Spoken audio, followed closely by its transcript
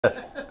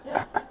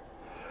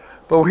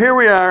But here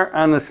we are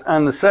on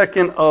the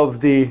second of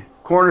the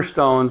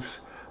cornerstones,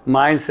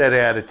 mindset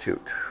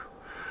attitude.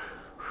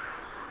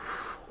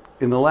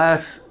 In the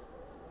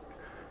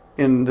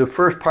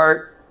first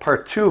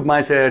part two of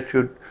mindset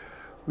attitude,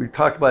 we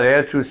talked about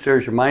attitude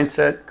steers your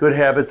mindset. Good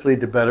habits lead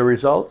to better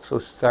results.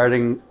 So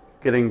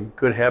getting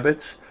good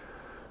habits.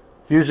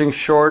 Using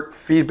short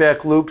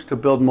feedback loops to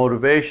build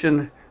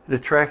motivation, to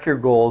track your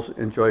goals,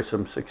 enjoy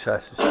some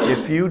successes.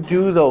 If you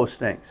do those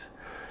things,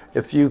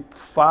 if you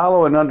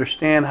follow and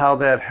understand how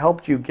that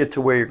helped you get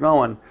to where you're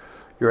going,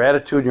 your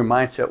attitude, your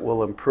mindset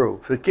will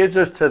improve. So it gets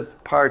us to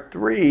part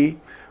three,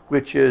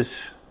 which is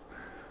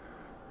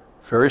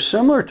very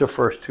similar to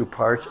first two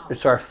parts.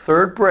 It's our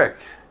third brick.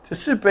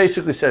 This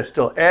basically says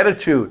still,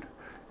 attitude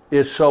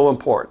is so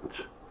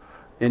important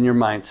in your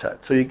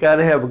mindset. So you got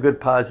to have a good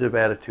positive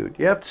attitude.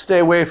 You have to stay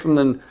away from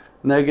the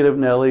negative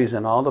Nellies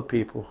and all the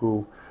people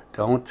who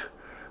don't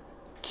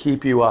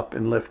keep you up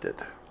and lifted.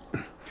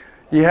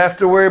 You have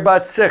to worry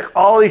about sick,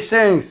 all these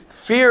things,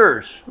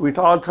 fears. We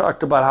all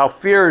talked about how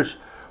fears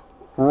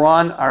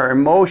run our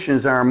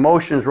emotions run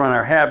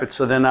our habits,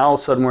 so then all of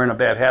a sudden we're in a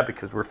bad habit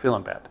because we're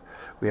feeling bad.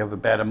 We have a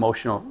bad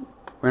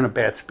we're in a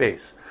bad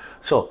space.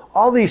 So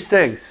all these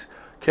things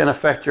can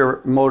affect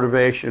your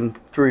motivation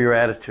through your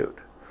attitude.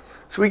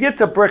 So we get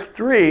to brick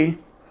three,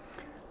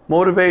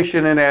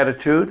 motivation and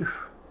attitude,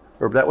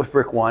 or that was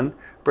brick one.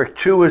 Brick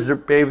two is the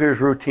behaviors,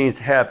 routines,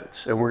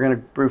 habits, and we're going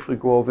to briefly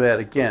go over that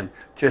again,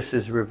 just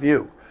as a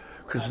review.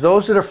 Because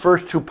those are the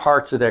first two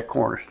parts of that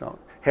cornerstone.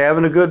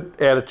 Having a good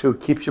attitude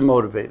keeps you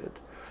motivated.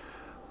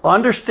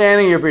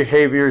 Understanding your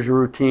behaviors, your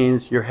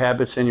routines, your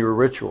habits, and your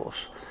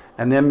rituals,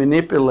 and then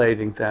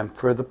manipulating them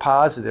for the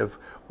positive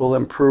will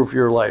improve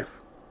your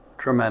life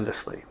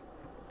tremendously.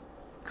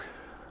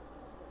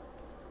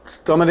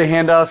 Some of the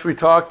handouts we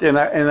talked and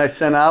I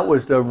sent out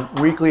was the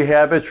weekly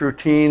habits,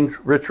 routines,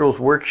 rituals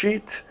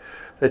worksheet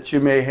that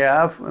you may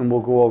have, and we'll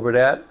go over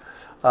that.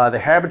 The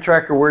habit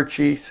tracker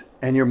worksheets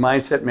and your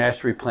mindset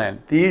mastery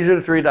plan. These are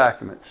the three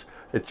documents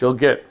that you'll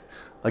get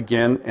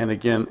again and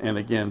again and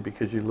again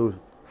because you lose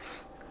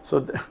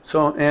them.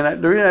 The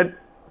reason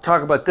I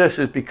talk about this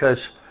is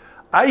because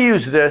I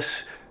use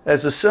this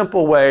as a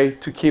simple way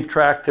to keep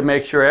track, to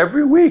make sure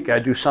every week I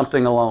do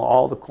something along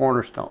all the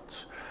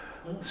cornerstones.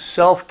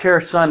 Self-care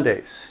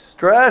Sundays,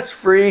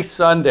 stress-free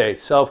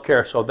Sundays,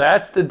 self-care. So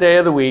that's the day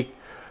of the week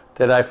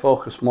that I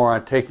focus more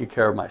on taking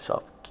care of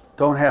myself.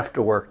 Don't have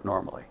to work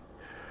normally.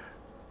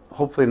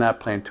 Hopefully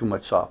not playing too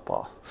much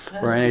softball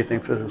or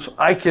anything physical. So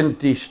I can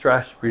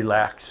de-stress,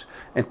 relax,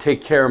 and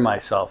take care of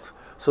myself.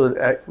 So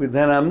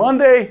then on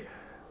Monday,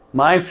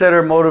 mindset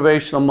or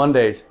motivational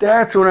Mondays.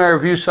 That's when I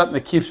review something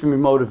that keeps me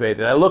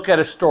motivated. I look at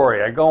a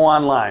story, I go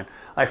online,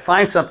 I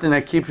find something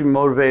that keeps me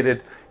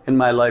motivated in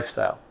my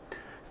lifestyle.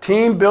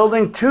 Team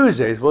building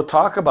Tuesdays, we'll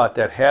talk about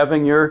that,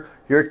 having your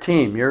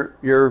team,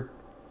 your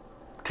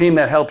team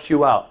that helps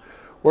you out.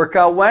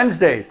 Workout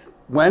Wednesdays.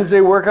 Wednesday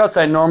workouts,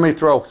 I normally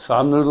throw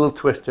some little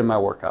twist in my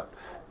workout.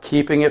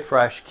 Keeping it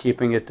fresh,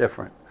 keeping it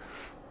different.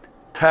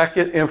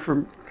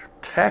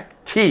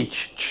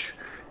 Teach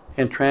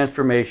and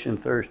Transformation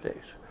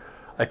Thursdays.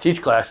 I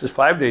teach classes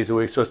 5 days a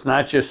week, so it's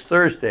not just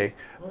Thursday,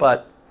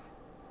 but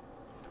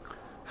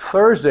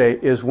Thursday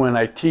is when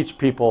I teach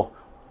people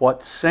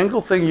what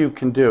single thing you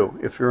can do.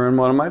 If you're in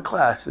one of my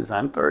classes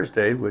on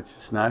Thursday, which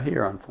is not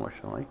here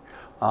unfortunately,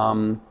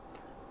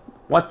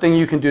 what thing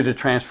you can do to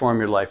transform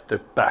your life the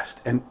best.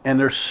 And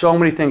there's so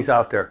many things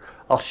out there.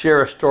 I'll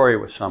share a story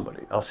with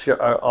somebody.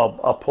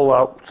 I'll pull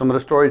out some of the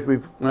stories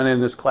we've run in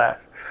this class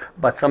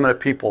about some of the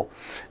people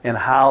and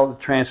how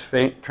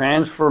the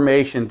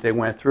transformation they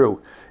went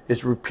through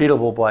is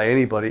repeatable by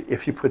anybody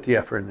if you put the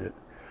effort in it.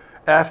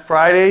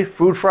 Fridays,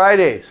 Food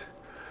Fridays.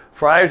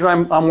 Fridays,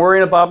 I'm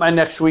worrying about my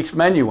next week's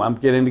menu. I'm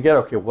getting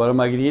together. Okay, what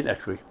am I going to eat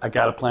next week? I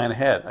got to plan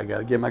ahead. I got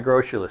to get my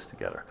grocery list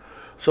together.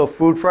 So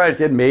Food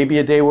Friday, maybe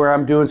a day where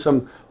I'm doing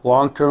some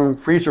long-term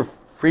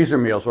freezer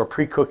meals or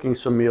pre-cooking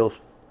some meals.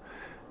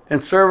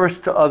 And service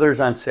to others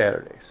on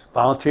Saturdays.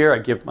 Volunteer, I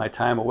give my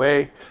time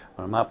away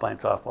when I'm not playing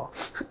softball,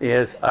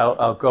 is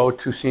I'll go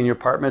to senior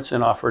apartments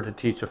and offer to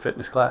teach a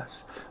fitness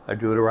class. I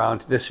do it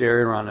around this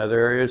area and around other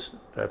areas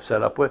that I've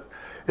set up with.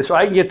 And so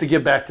I can get to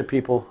give back to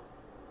people,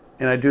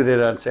 and I do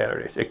that on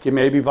Saturdays. It can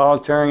maybe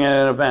volunteering at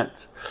an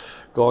event,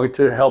 going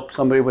to help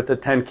somebody with a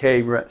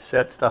 10K,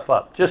 set stuff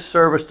up, just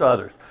service to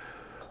others.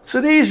 So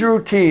these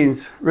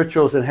routines,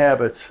 rituals, and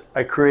habits,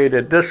 I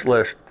created this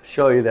list to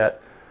show you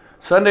that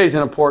Sunday is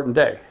an important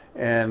day.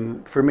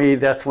 And for me,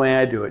 that's the way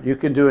I do it. You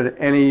can do it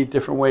any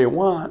different way you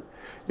want.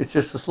 It's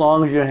just as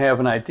long as you have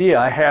an idea.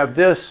 I have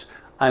this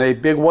on a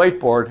big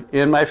whiteboard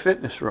in my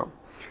fitness room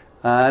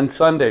on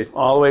Sundays,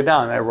 all the way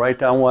down. I write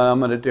down what I'm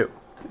going to do.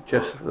 It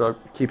just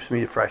keeps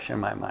me fresh in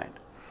my mind.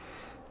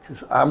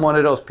 Because I'm one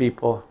of those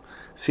people,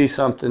 see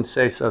something,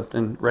 say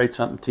something, write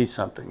something, teach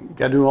something. You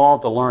got to do all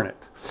to learn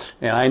it.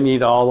 And I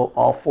need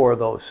all four of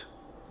those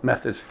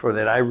methods for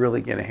that I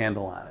really get a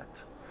handle on it.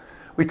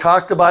 We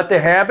talked about the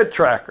habit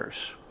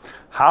trackers.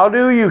 How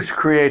do you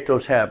create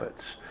those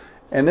habits?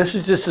 And this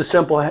is just a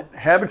simple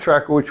habit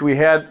tracker, which we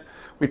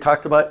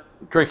talked about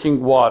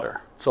drinking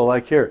water. So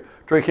like here,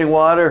 drinking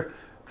water,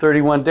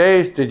 31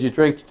 days, did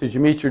you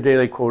meet your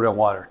daily quota on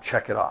water?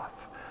 Check it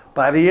off.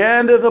 By the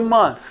end of the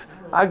month,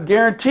 I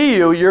guarantee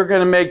you're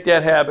going to make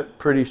that habit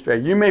pretty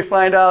straight. You may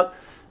find out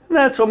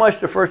not so much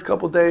the first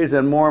couple of days,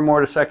 and more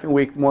the second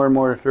week, more and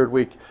more the third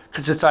week,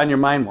 because it's on your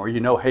mind more.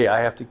 You know, hey, I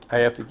have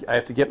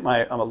to get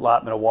my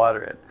allotment of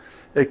water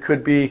in. It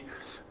could be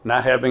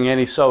not having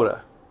any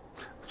soda.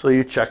 So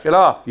you check it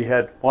off. You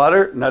had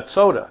water, not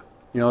soda.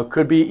 You know, it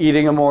could be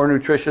eating a more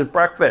nutritious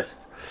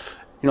breakfast.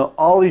 You know,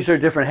 all these are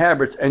different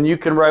habits, and you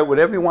can write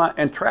whatever you want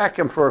and track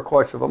them for a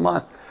course of a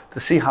month to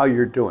see how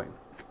you're doing.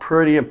 It's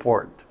pretty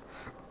important.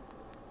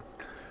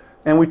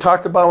 And we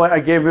talked about, I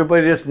gave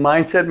everybody this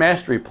mindset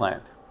mastery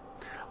plan.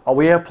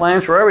 We have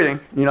plans for everything.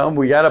 You know,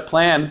 we got to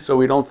plan so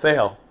we don't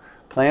fail.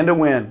 Plan to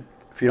win.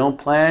 If you don't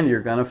plan,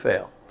 you're going to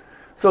fail.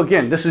 So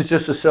again, this is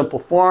just a simple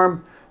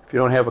form. If you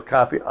don't have a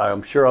copy,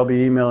 I'm sure I'll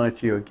be emailing it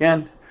to you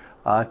again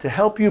to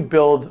help you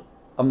build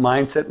a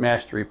mindset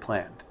mastery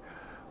plan.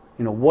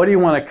 You know, what do you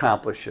want to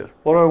accomplish?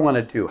 What do I want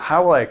to do?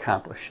 How will I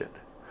accomplish it?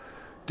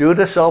 Do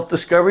the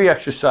self-discovery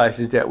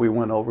exercises that we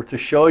went over to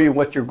show you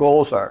what your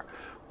goals are.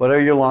 What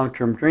are your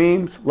long-term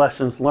dreams,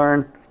 lessons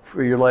learned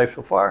for your life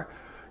so far?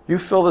 You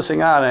fill this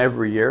thing out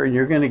every year, and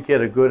you're going to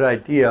get a good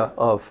idea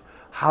of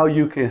how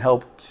you can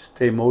help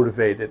stay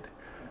motivated,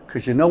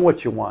 because you know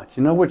what you want.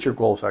 You know what your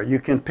goals are. You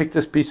can pick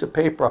this piece of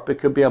paper up. It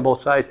could be on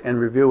both sides, and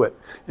review it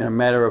in a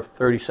matter of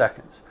 30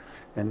 seconds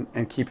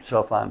and keep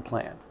yourself on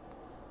plan.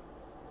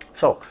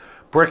 So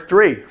brick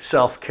 3,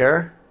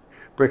 self-care.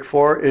 Brick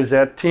 4 is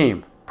that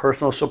team,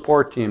 personal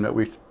support team that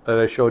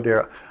I showed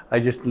there. I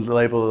just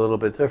labeled a little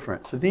bit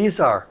different. So these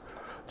are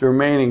the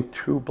remaining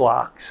 2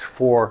 blocks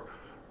for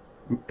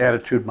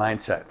attitude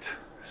mindset.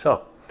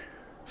 So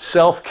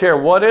self-care,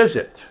 what is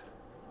it?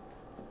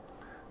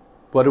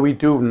 What do we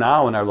do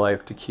now in our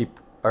life to keep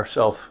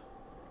ourselves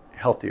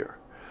healthier?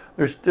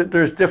 There's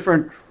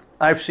different,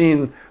 I've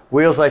seen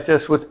wheels like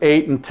this with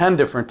 8 and 10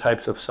 different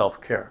types of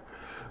self-care.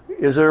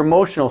 Is there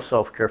emotional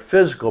self-care,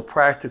 physical,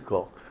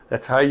 practical?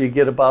 That's how you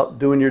get about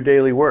doing your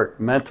daily work,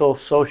 mental,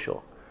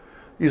 social.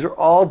 These are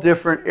all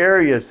different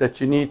areas that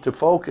you need to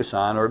focus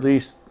on, or at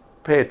least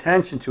pay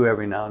attention to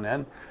every now and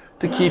then,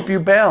 to keep you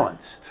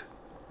balanced.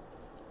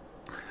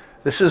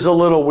 This is a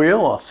little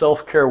wheel, a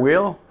self-care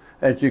wheel,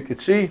 as you can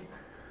see.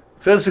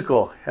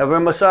 Physical, have a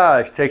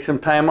massage, take some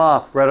time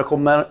off,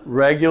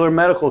 regular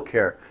medical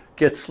care,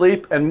 get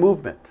sleep and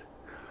movement.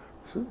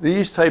 So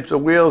these types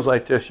of wheels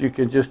like this you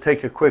can just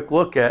take a quick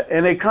look at,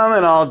 and they come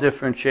in all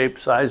different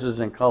shapes, sizes,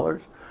 and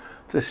colors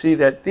to see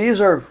that these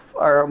are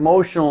our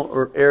emotional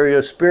or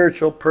areas,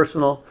 spiritual,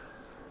 personal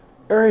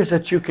areas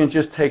that you can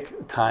just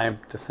take time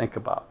to think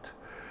about,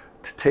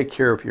 to take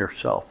care of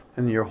yourself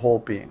and your whole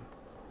being.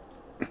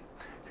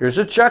 Here's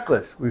a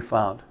checklist we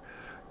found.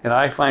 And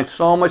I find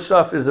so much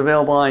stuff is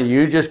available on.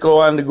 You just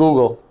go on to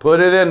Google, put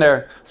it in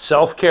there,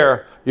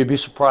 self-care. You'd be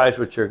surprised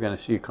what you're going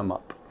to see come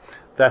up.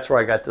 That's where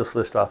I got this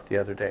list off the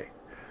other day.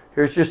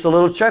 Here's just a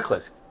little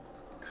checklist.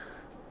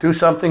 Do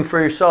something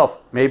for yourself.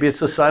 Maybe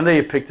it's a Sunday,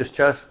 you pick this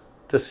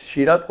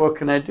sheet up. What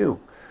can I do?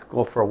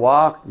 Go for a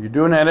walk. You're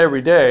doing that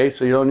every day,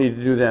 so you don't need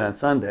to do that on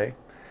Sunday.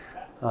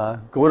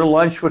 Go to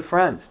lunch with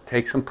friends.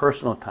 Take some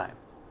personal time.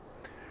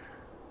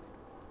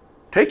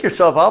 Take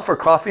yourself out for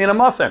coffee and a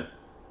muffin.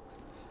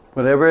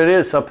 Whatever it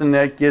is, something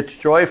that gets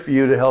joy for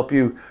you to help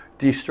you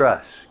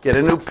de-stress. Get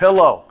a new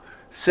pillow.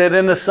 Sit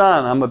in the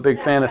sun. I'm a big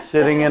fan of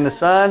sitting in the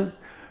sun.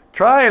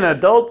 Try an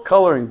adult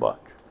coloring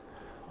book.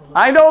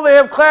 I know they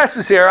have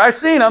classes here. I've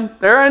seen them.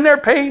 They're in there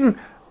painting.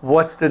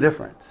 What's the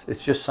difference?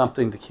 It's just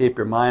something to keep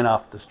your mind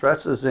off the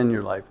stresses in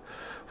your life.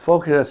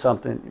 Focus on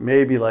something you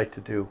maybe like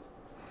to do.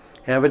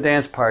 Have a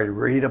dance party.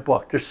 Read a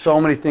book. There's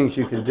so many things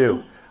you can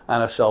do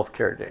on a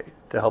self-care day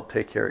to help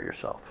take care of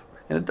yourself.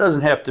 And it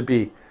doesn't have to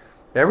be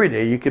every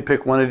day. You could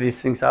pick one of these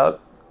things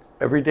out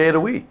every day of the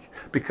week.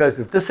 Because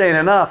if this ain't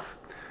enough,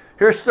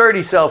 here's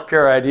 30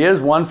 self-care ideas,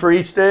 one for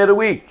each day of the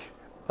week,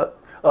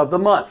 of the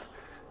month.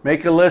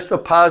 Make a list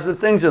of positive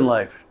things in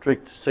life.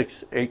 Drink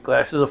 6-8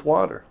 glasses of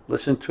water.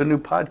 Listen to a new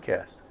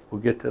podcast.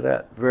 We'll get to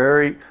that.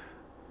 Very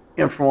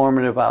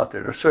informative out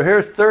there. So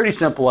here's 30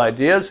 simple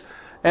ideas.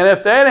 And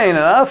if that ain't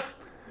enough,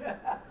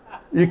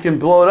 you can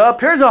blow it up.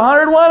 Here's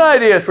 101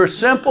 ideas for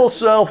simple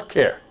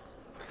self-care.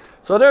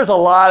 So there's a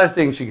lot of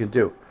things you can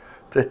do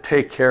to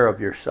take care of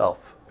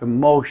yourself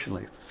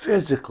emotionally,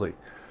 physically,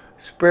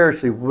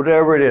 spiritually,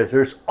 whatever it is.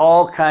 There's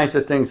all kinds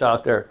of things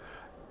out there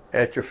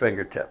at your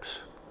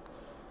fingertips.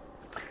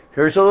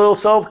 Here's a little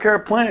self-care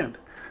plan.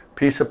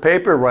 Piece of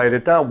paper, write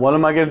it down. What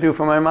am I going to do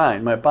for my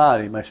mind, my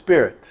body, my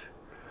spirit?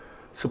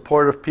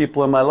 Supportive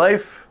people in my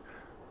life.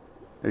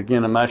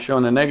 Again, I'm not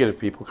showing the negative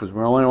people because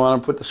we only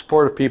want to put the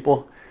supportive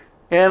people.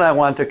 And I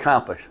want to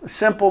accomplish. A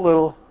simple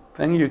little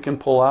thing you can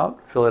pull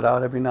out, fill it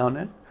out every now and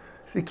then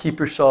to keep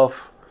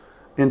yourself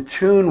in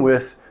tune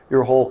with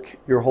your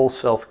whole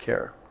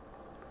self-care.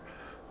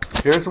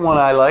 Here's one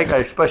I like. I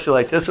especially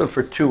like this one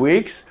for 2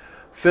 weeks.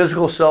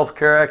 Physical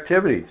self-care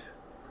activities.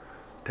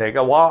 Take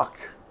a walk.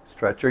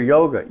 stretch or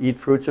yoga, eat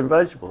fruits and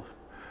vegetables.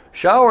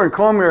 Shower and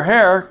comb your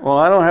hair. Well,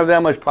 I don't have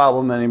that much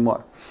problem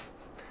anymore.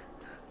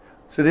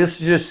 So this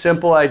is just a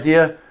simple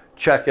idea.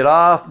 Check it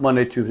off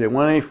Monday, Tuesday,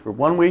 Wednesday for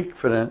 1 week,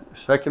 for the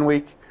second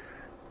week.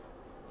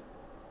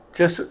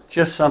 Just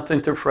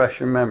something to refresh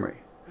your memory.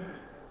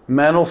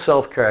 Mental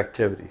self-care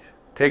activities.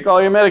 Take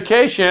all your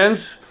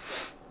medications,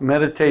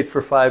 meditate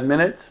for 5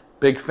 minutes.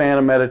 Big fan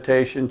of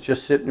meditation,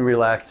 just sitting and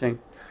relaxing.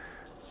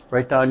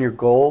 Write down your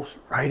goals,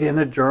 write in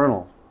a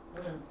journal.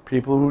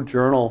 People who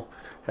journal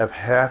have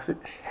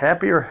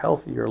happier,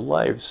 healthier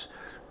lives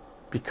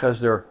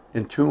because they're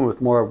in tune with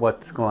more of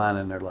what's going on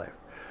in their life.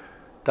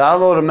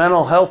 Download a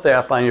mental health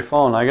app on your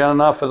phone. I got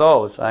enough of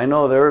those. I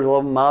know there's a lot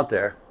of them out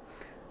there.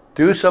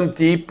 Do some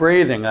deep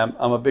breathing. I'm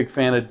a big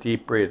fan of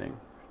deep breathing.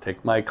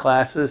 Take my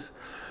classes.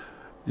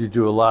 You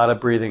do a lot of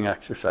breathing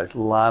exercise, a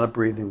lot of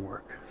breathing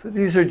work. So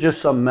these are just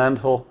some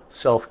mental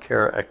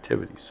self-care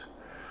activities.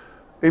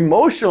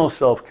 Emotional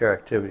self-care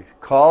activities.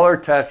 Call or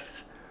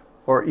text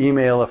or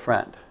email a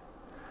friend.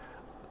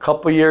 A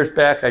couple years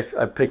back,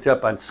 I picked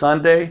up on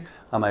Sunday,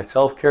 on my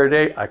self-care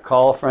day, I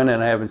call a friend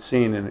and I haven't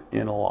seen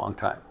in a long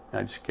time.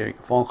 I just get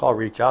a phone call,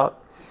 reach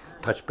out,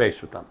 touch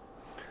base with them.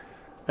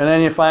 And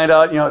then you find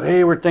out,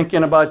 hey, we're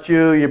thinking about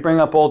you. You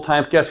bring up old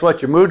times. Guess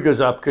what? Your mood goes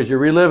up because you're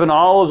reliving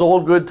all those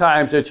old good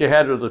times that you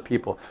had with the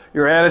people.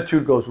 Your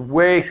attitude goes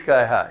way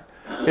sky high.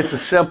 It's a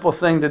simple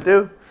thing to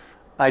do.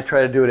 I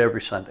try to do it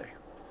every Sunday.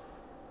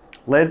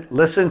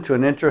 Listen to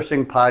an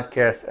interesting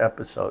podcast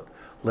episode.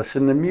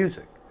 Listen to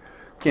music.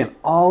 Again,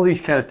 all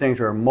these kind of things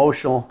are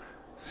emotional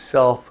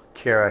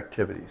self-care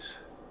activities.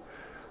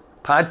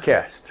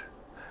 Podcast.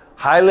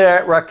 Highly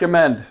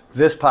recommend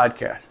this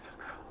podcast.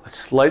 A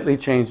slightly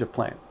change of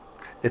plan.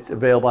 It's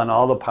available on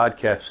all the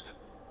podcast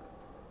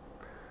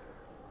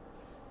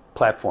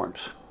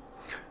platforms.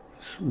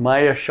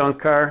 Maya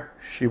Shankar,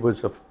 she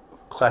was a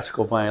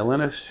classical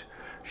violinist.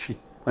 She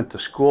went to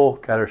school,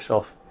 got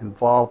herself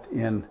involved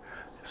in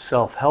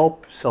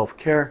self-help,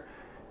 self-care.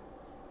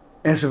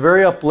 And it's a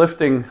very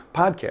uplifting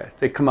podcast.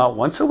 They come out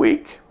once a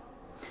week,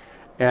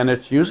 and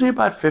it's usually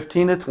about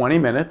 15 to 20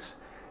 minutes,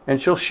 and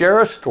she'll share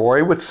a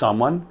story with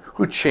someone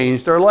who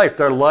changed their life.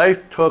 Their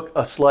life took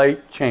a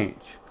slight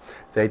change.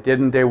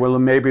 They were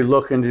maybe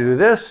looking to do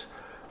this.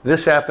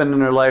 This happened in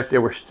their life, they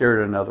were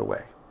steered another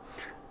way.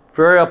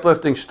 Very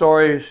uplifting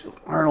stories.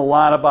 Learn a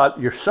lot about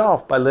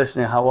yourself by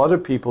listening to how other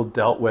people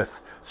dealt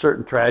with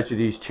certain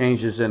tragedies,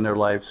 changes in their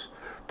lives,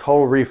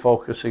 total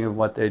refocusing of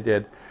what they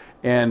did.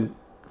 And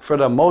for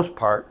the most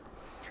part,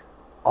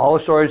 all the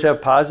stories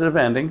have positive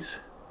endings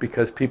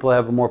because people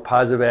have a more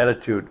positive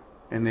attitude.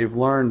 And they've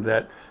learned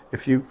that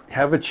if you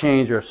have a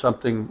change or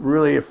something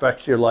really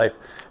affects your life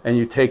and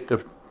you take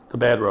the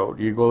bad road,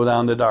 you go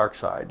down the dark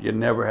side, you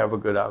never have a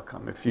good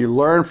outcome. If you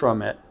learn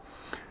from it,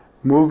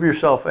 move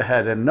yourself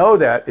ahead and know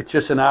that it's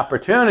just an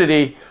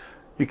opportunity.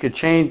 You could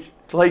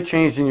slight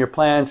change in your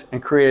plans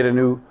and create a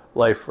new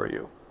life for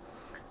you.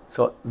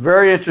 So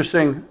very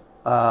interesting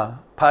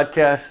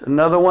podcast.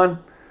 Another one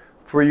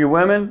for you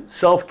women,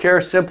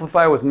 Self-Care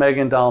Simplified with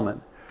Megan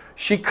Dahlman.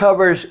 She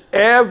covers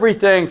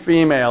everything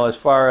female as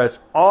far as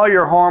all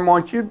your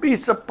hormones. You'd be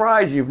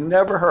surprised, you've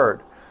never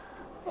heard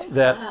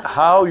that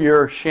how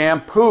your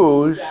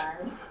shampoos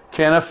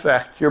can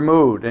affect your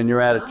mood and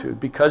your attitude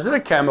because of the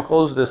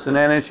chemicals, this and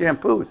that in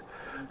shampoos.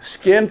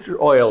 Skin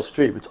oils,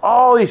 treatments,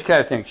 all these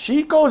kind of things.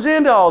 She goes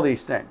into all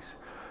these things.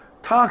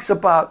 Talks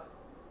about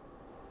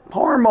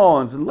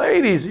hormones.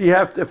 Ladies,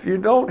 if you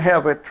don't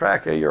have a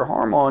track of your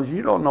hormones,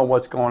 you don't know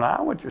what's going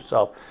on with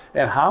yourself.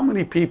 And how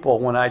many people,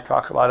 when I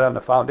talk about it on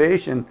the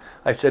foundation,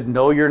 I said,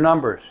 know your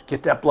numbers,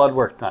 get that blood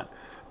work done,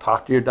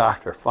 talk to your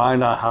doctor,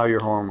 find out how your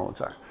hormones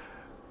are.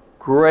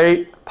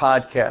 Great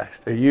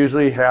podcast. They're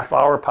usually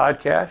half-hour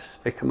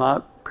podcasts. They come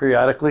out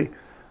periodically.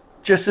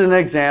 Just an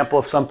example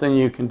of something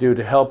you can do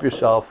to help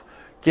yourself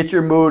get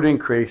your mood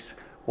increased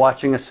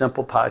watching a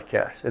simple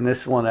podcast. And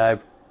this one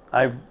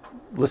I've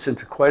listened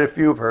to quite a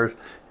few of hers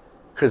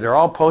because they're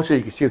all posted.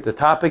 You can see what the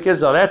topic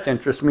is. Oh, that's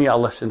interests me. I'll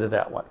listen to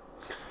that one.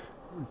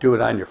 Do it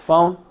on your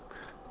phone.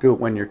 Do it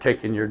when you're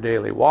taking your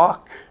daily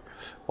walk,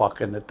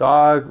 walking the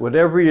dog,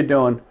 whatever you're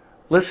doing.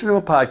 Listen to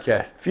a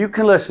podcast. If you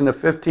can listen to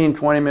 15,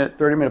 20-minute,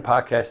 30-minute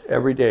podcast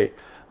every day,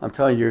 I'm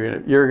telling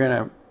you, you're going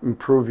to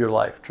improve your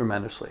life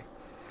tremendously.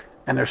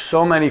 And there's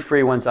so many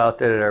free ones out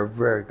there that are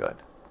very good.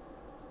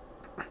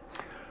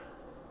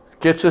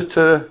 Gets us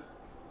to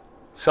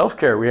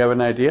self-care. We have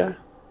an idea.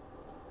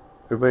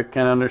 Everybody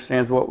kind of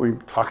understands what we're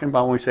talking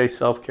about when we say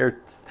self-care.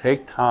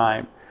 Take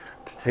time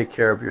to take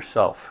care of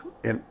yourself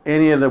in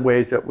any of the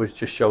ways that was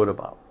just showed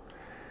about.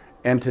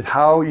 And to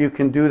how you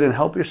can do it and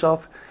help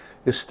yourself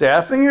is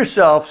staffing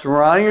yourself,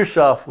 surrounding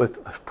yourself with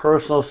a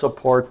personal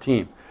support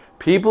team.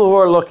 People who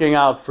are looking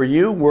out for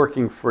you,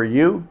 working for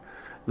you,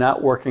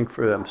 not working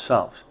for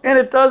themselves. And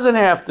it doesn't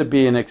have to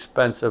be an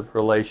expensive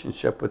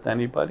relationship with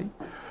anybody.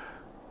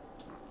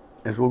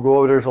 As we'll go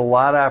over, there's a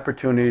lot of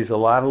opportunities, a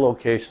lot of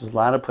locations, a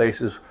lot of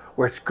places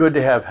where it's good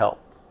to have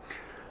help.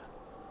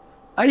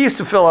 I used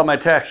to fill out my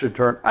tax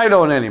return. I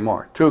don't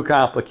anymore. Too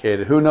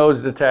complicated. Who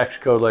knows the tax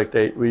code like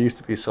we used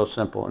to be so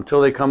simple.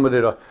 Until they come with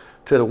it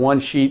to the one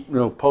sheet,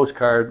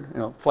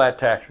 postcard, flat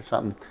tax or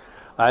something.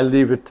 I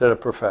leave it to the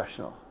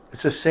professional.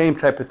 It's the same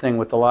type of thing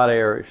with a lot of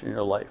areas in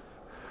your life.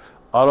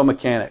 Auto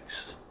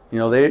mechanics.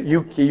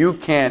 You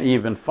can't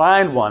even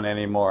find one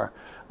anymore.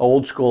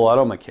 Old school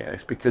auto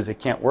mechanics, because they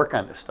can't work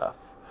on this stuff.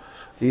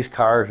 These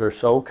cars are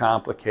so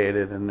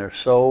complicated and they're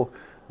so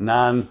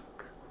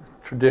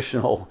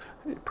non-traditional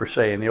per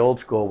se in the old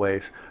school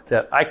ways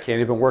that I can't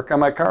even work on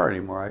my car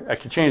anymore. I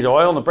can change the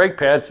oil and the brake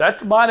pads.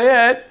 That's about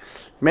it.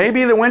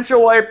 Maybe the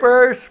windshield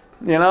wipers,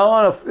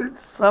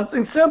 it's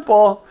something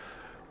simple.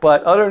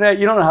 But other than that,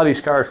 you don't know how these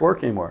cars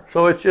work anymore.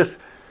 So it's just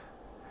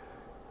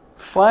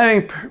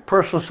finding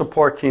personal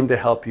support team to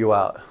help you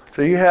out.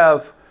 So you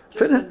have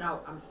fitness. No,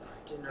 I'm sorry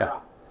to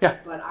interrupt. Yeah.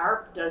 But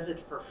ARP does it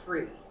for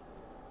free.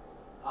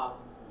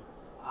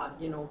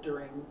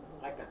 During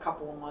like a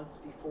couple of months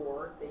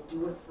before, they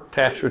do it for free.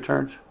 Tax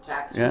returns.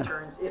 Tax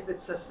returns. If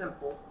it's a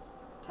simple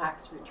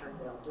tax return,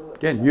 they'll do it.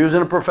 Again,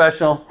 using a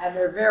professional. And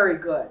they're very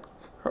good.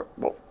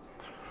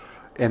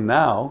 And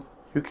now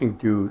you can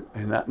do,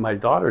 and my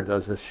daughter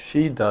does this.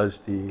 She does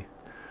the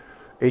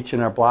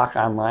H&R Block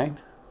online.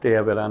 They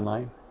have it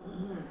online.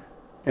 Mm-hmm.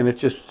 And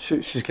it's just,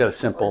 she's got a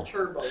simple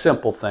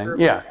thing.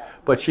 Turbo, yeah. Yes.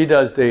 But she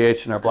does the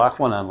H&R Block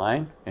one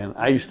online. And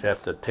I used to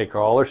have to take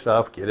all her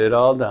stuff, get it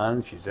all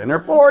done. She's in her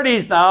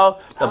 40s now.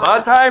 It's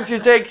about time she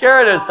takes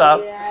care of this stuff.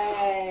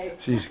 Yay.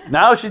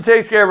 Now she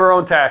takes care of her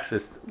own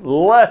taxes.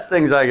 Less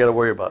things I got to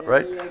worry about,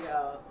 right? There you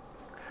go.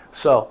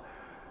 So,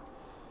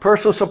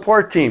 personal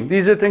support team.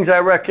 These are things I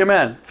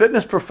recommend.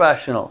 Fitness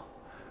professional,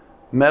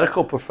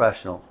 medical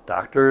professional,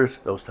 doctors,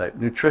 those type.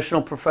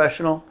 Nutritional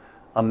professional,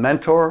 a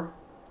mentor,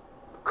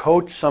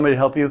 coach, somebody to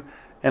help you,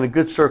 and a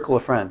good circle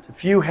of friends.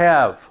 If you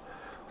have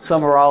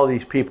some or all of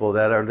these people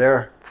that are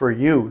there for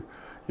you,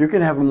 you're going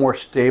to have a more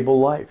stable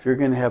life. You're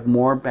going to have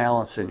more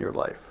balance in your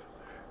life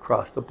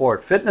across the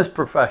board. Fitness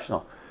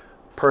professional,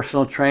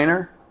 personal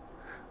trainer,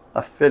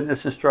 a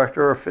fitness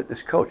instructor, or a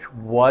fitness coach.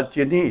 What do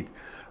you need?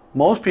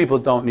 Most people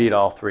don't need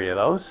all three of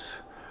those.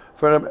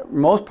 For the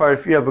most part,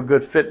 if you have a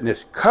good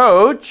fitness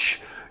coach,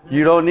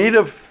 you don't need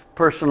a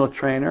personal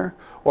trainer.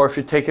 Or if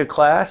you take a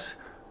class,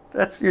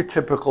 that's your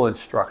typical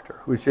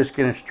instructor who's just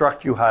going to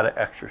instruct you how to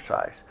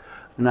exercise.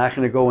 They're not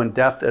going to go in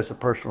depth as a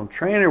personal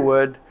trainer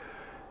would.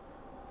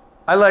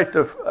 I like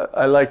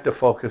to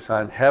focus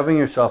on having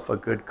yourself a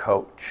good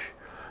coach,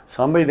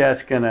 somebody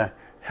that's going to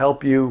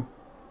help you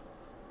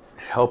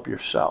help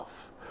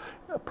yourself.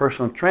 A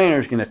personal trainer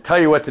is going to tell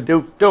you what to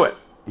do. Do it.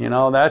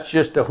 That's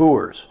just the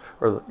hooers,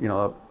 or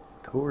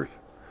hooers,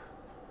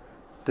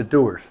 the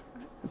doers.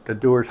 The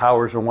doers,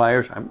 howers, and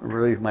wires. I'm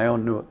really my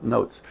own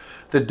notes.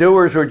 The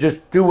doers are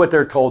just do what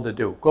they're told to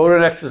do. Go to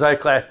an exercise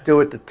class,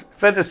 do it. The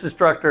fitness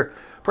instructor,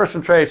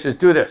 personal trainer says,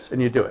 do this, and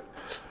you do it.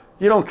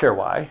 You don't care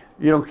why.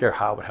 You don't care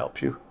how it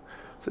helps you.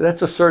 So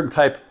that's a certain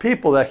type of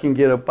people that can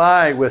get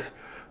by with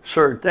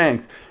certain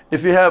things.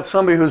 If you have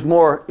somebody who's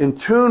more in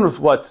tune with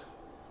what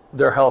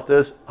their health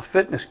is, a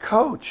fitness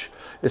coach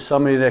is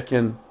somebody that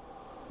can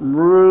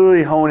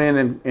really hone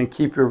in and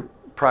keep your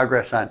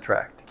progress on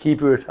track, to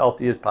keep you as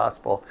healthy as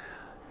possible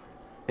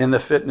in the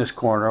fitness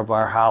corner of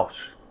our house,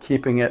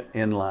 keeping it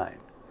in line.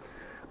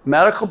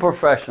 Medical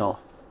professional,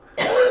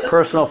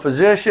 personal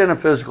physician, a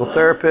physical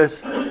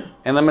therapist,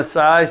 and a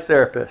massage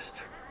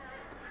therapist.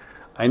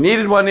 I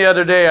needed one the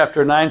other day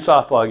after 9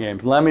 softball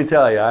games. Let me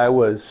tell you, I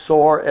was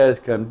sore as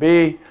can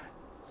be.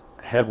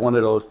 I had one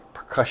of those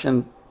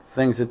percussion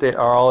things that they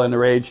are all in the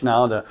rage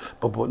now, the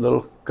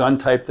little gun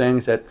type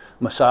things that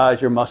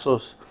massage your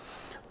muscles.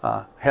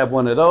 Have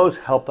one of those,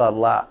 helped out a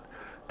lot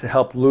to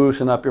help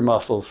loosen up your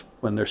muscles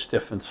when they're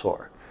stiff and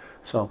sore.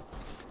 So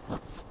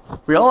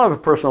we all have a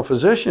personal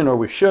physician, or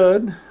we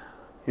should,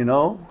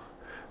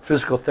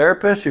 Physical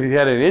therapist, if you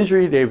had an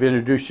injury, they've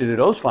introduced you to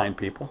those fine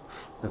people,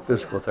 the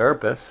physical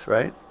therapists,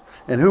 right?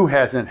 And who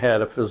hasn't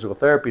had a physical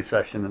therapy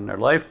session in their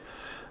life?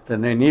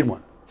 Then they need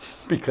one,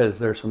 because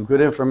there's some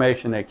good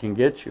information they can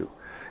get you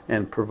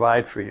and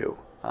provide for you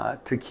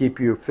to keep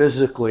you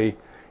physically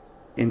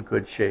in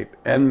good shape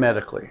and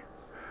medically.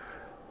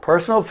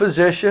 Personal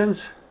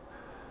physicians,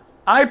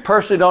 I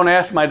personally don't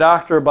ask my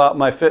doctor about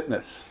my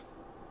fitness.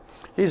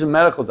 He's a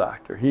medical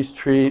doctor. He's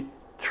trained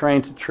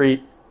to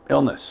treat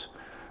illness.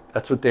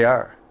 That's what they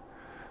are.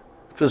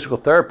 Physical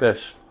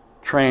therapists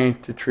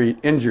trained to treat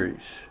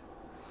injuries,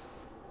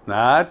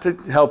 not to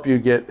help you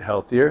get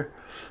healthier.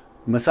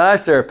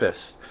 Massage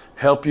therapists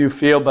help you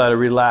feel better,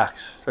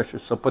 relax, stretch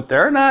yourself. But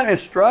they're not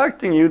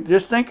instructing you.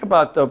 Just think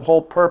about the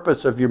whole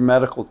purpose of your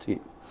medical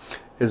team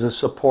is a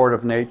support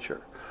of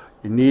nature.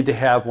 You need to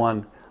have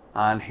one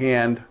on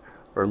hand,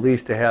 or at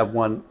least to have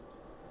one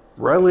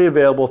readily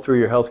available through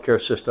your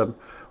healthcare system.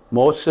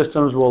 Most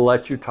systems will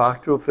let you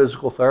talk to a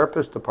physical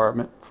therapist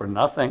department for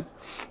nothing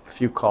if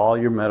you call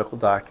your medical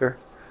doctor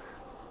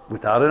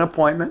without an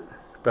appointment,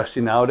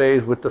 especially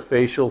nowadays with the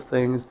facial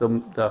things,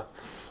 the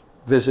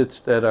visits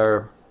that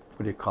are,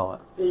 what do you call it?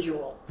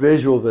 Visual.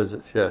 Visual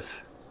visits,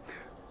 yes.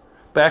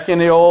 Back in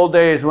the old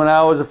days when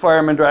I was a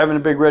fireman driving a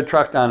big red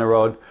truck down the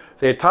road,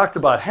 they talked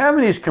about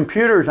having these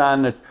computers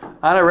on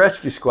the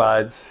rescue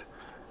squads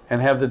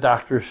and have the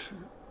doctors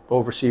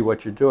oversee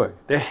what you're doing.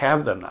 They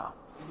have them now.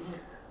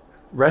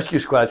 Rescue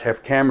squads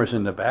have cameras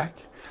in the back,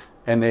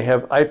 and they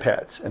have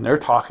iPads, and they're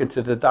talking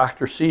to the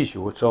doctor sees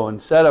you. So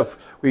instead of,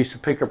 we used to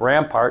pick up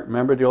Rampart,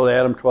 remember the old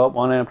Adam 12,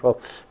 one Adam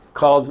 12,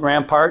 called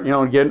Rampart, you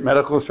know, and get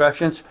medical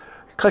instructions.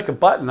 Click a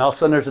button, all of a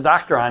sudden there's a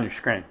doctor on your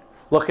screen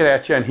looking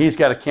at you, and he's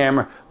got a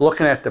camera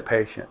looking at the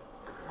patient.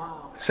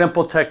 Wow.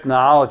 Simple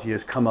technology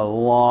has come a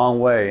long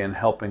way in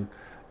helping,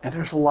 and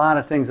there's a lot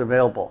of things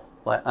available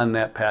on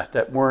that path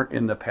that weren't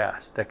in the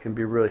past that can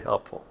be really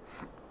helpful.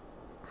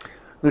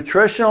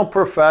 Nutritional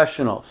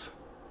professionals,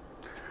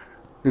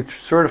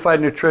 certified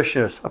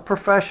nutritionists, a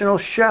professional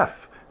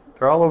chef.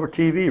 They're all over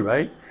TV,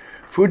 right?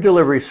 Food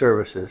delivery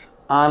services,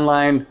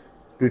 online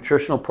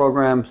nutritional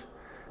programs,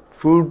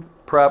 food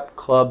prep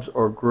clubs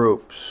or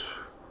groups.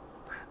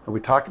 And we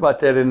talked about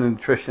that in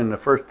nutrition the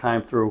first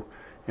time through,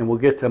 and we'll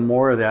get to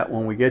more of that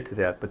when we get to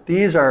that. But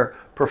these are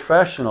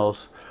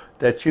professionals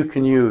that you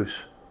can use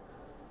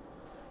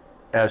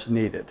as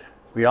needed.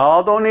 We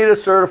all don't need a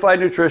certified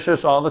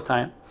nutritionist all the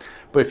time,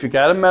 but if you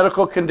got a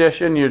medical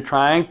condition, you're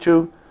trying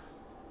to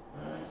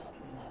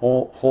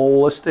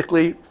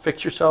holistically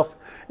fix yourself,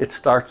 it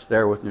starts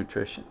there with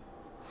nutrition.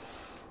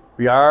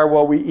 We are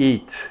what we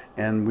eat,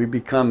 and we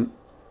become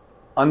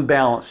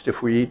unbalanced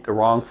if we eat the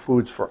wrong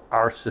foods for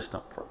our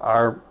system, for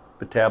our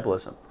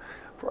metabolism,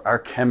 for our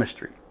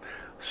chemistry.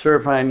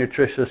 Certified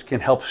nutritionists can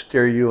help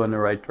steer you in the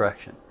right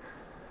direction.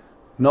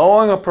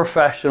 Knowing a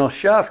professional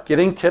chef,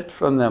 getting tips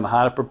from them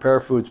how to prepare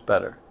foods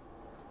better.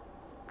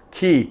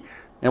 Key.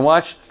 And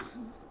watch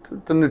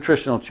the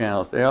nutritional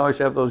channels. They always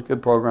have those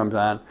good programs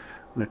on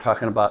when they're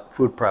talking about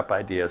food prep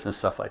ideas and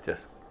stuff like this.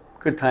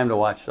 Good time to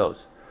watch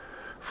those.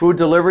 Food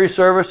delivery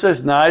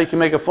services. Now you can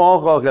make a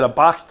phone call, get a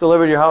box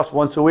delivered to your house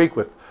once a week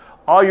with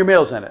all your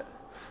meals in it.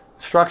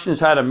 Instructions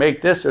how to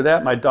make this or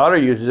that. My daughter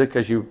uses it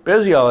because she's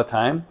busy all the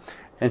time,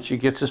 and she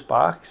gets this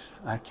box.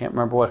 I can't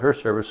remember what her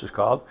service is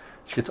called.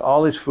 She gets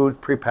all these food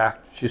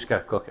pre-packed. She's just got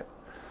to cook it.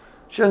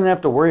 She doesn't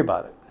have to worry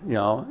about it, you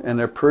know, and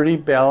they're pretty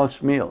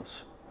balanced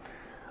meals.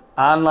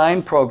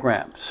 Online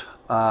programs,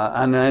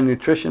 online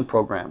nutrition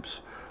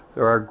programs.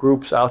 There are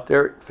groups out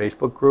there,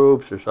 Facebook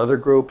groups, there's other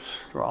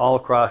groups, they're all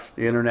across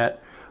the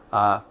internet,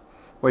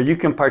 where you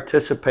can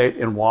participate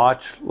and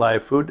watch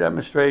live food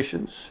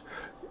demonstrations.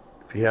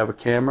 If you have a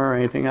camera or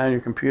anything on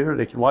your computer,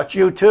 they can watch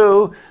you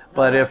too,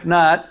 but if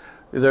not,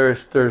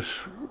 there's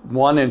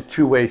one- and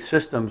two-way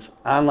systems,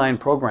 online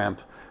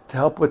programs to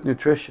help with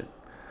nutrition,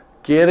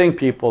 getting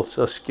people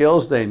the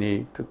skills they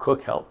need to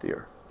cook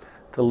healthier,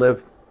 to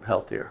live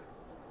healthier.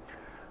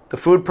 The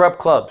food prep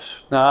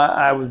clubs. Now,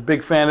 I was a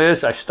big fan of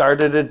this. I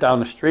started it down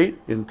the street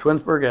in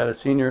Twinsburg at a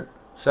senior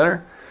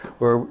center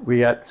where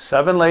we had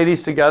 7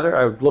 ladies together.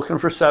 I was looking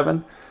for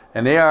 7,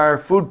 and they are a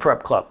food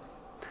prep club.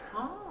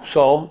 Oh.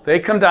 So they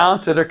come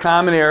down to their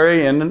common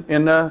area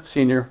in the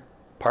senior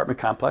apartment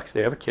complex.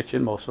 They have a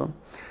kitchen, most of them.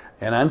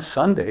 And on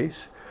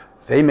Sundays,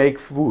 they make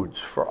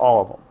foods for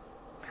all of them.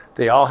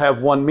 They all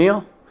have one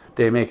meal.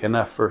 They make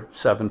enough for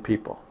 7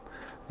 people.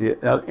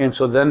 And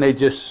so then they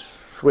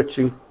just switch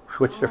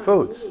their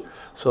foods.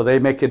 So they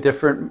make a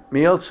different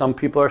meal. Some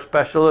people are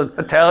special in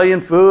Italian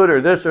food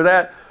or this or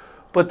that.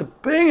 But the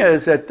thing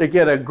is that they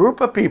get a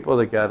group of people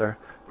together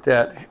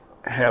that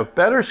have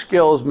better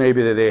skills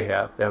maybe that they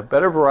have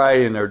better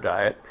variety in their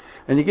diet,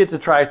 and you get to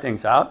try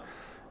things out.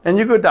 And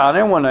you go down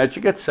there one night,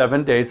 you get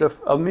 7 days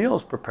of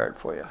meals prepared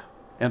for you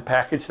and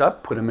packaged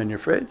up, put them in your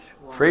fridge,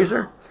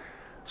 freezer.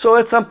 So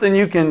it's something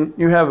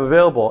you have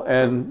available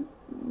and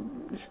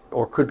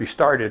or could be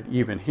started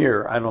even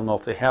here. I don't know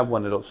if they have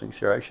one of those things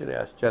here. I should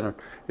ask Jenna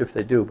if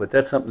they do, but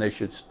that's something they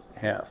should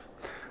have.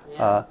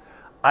 Yeah.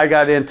 I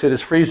got into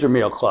this freezer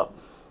meal club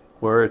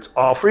where it's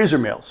all freezer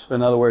meals.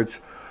 In other words,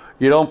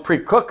 you don't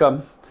pre-cook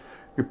them.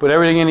 You put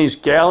everything in these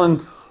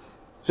gallon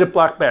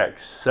Ziploc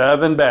bags,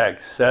 7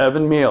 bags,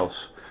 7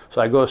 meals.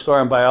 So I go to the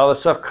store and buy all this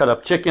stuff, cut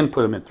up chicken,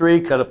 put them in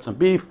 3, cut up some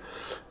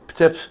beef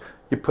tips.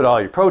 You put all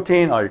your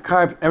protein, all your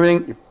carbs,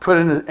 everything, you put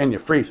it in and you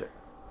freeze it.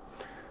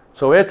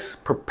 So it's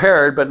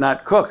prepared but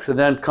not cooked. So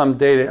then come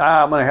day to,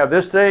 I'm going to have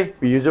this day.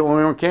 We used it when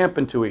we were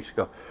camping 2 weeks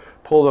ago.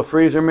 Pull the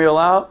freezer meal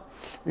out.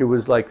 It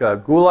was like a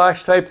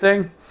goulash type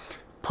thing.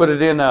 Put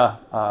it in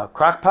a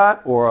crock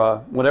pot or a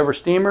whatever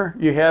steamer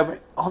you have.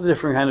 All the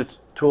different kind of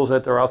tools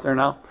that are out there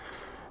now.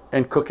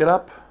 And cook it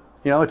up.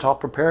 You know, it's all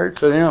prepared,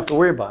 so you don't have to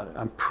worry about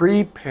it.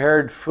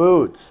 Prepared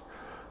foods.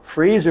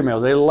 Freezer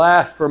meals, they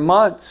last for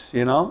months,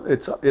 you know.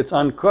 It's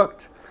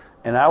uncooked.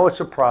 And I was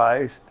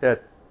surprised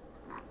that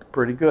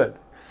pretty good.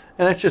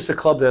 And it's just a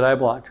club that I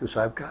belong to,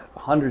 so I've got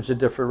hundreds of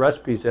different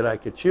recipes that I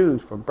could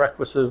choose from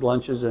breakfasts,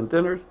 lunches, and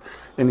dinners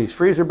in these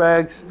freezer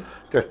bags.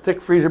 They're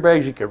thick freezer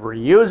bags, you can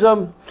reuse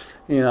them.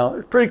 You know,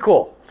 it's pretty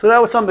cool. So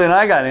that was something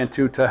I got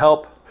into to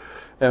help.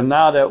 And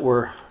now that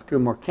we're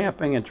doing more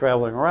camping and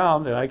traveling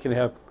around, and I can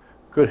have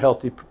good,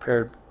 healthy,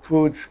 prepared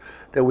foods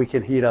that we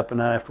can heat up and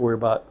not have to worry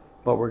about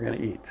what we're going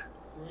to eat.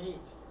 Neat.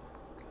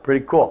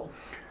 Pretty cool.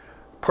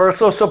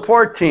 Personal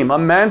support team, a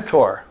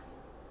mentor,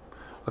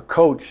 a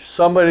coach,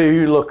 somebody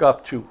you look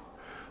up to.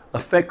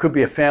 Could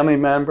be a family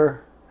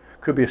member,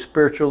 could be a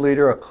spiritual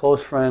leader, a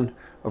close friend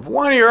of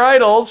one of your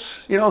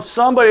idols. You know,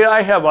 somebody.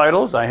 I have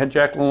idols. I had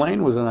Jack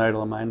LaLanne was an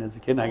idol of mine as a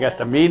kid, and I got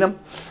to meet him,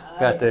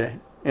 got to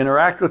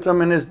interact with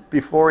him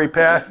before he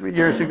passed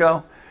years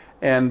ago,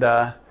 and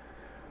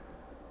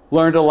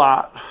learned a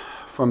lot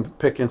from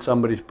picking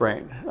somebody's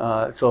brain.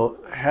 So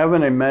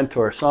having a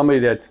mentor, somebody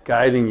that's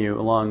guiding you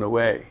along the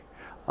way,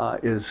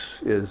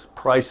 is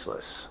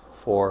priceless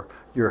for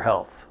your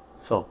health.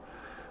 So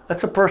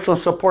that's a personal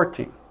support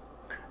team.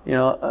 You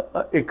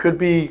know, it could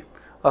be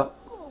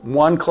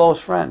one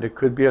close friend. It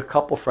could be a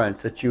couple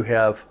friends that you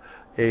have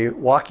a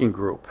walking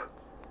group,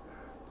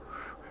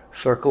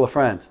 circle of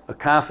friends, a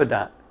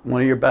confidant,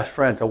 one of your best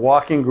friends, a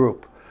walking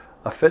group,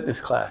 a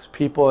fitness class,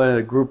 people in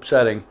a group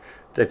setting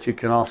that you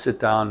can all sit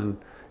down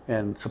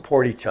and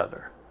support each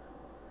other.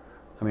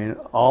 I mean,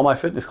 all my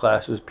fitness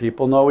classes,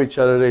 people know each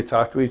other, they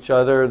talk to each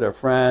other, they're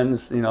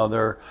friends, you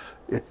know,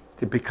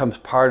 it becomes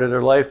part of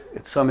their life.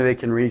 It's somebody they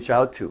can reach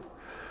out to.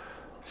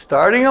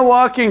 Starting a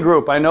walking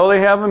group. I know they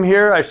have them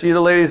here. I see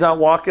the ladies out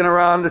walking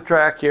around the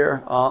track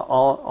here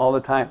all the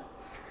time.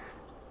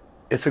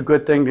 It's a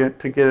good thing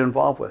to get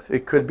involved with.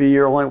 It could be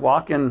you're only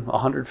walking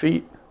 100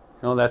 feet.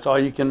 You know, that's all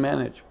you can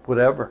manage,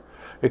 whatever.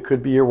 It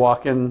could be you're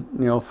walking,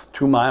 you know,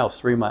 2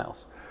 miles, 3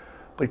 miles.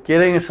 But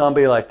getting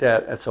somebody like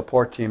that at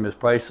support team is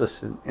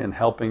priceless in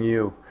helping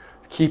you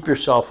keep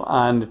yourself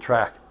on the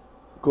track,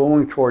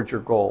 going towards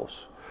your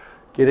goals,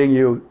 getting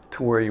you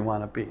to where you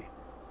want to be.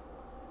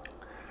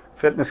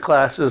 Fitness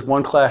classes,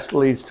 one class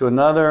leads to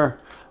another.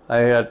 I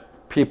had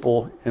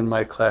people in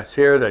my class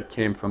here that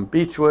came from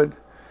Beechwood,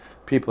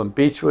 people in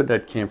Beechwood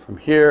that came from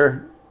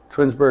here,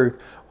 Twinsburg,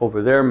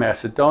 over there,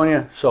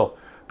 Macedonia. So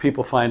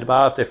people find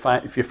out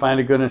if you find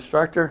a good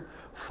instructor,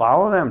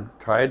 follow them.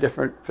 Try a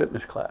different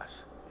fitness class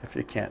if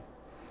you can.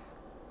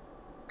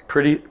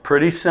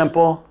 Pretty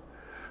simple.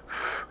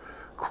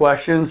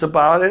 Questions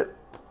about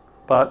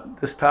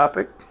this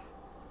topic?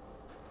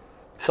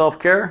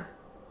 Self-care?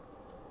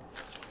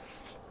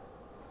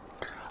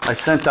 I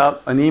sent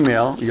out an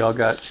email, y'all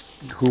got,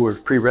 who were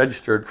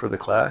pre-registered for the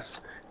class.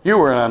 You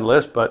weren't on the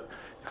list, but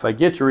if I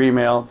get your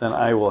email, then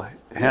I will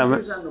have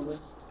it. Who's on the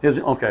list?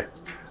 Okay,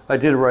 I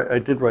did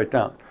write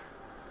down.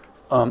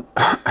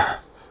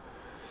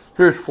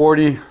 Here's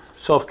 40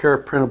 self-care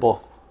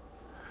printable,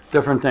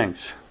 different things.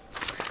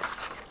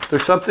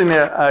 There's something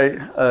that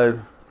I,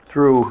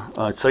 through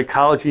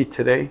Psychology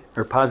Today,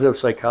 or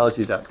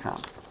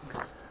PositivePsychology.com,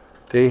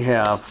 they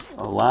have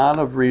a lot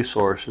of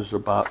resources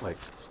about like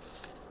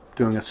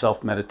doing a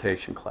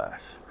self-meditation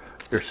class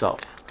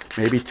yourself.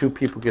 Maybe 2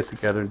 people get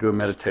together and do a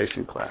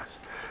meditation class.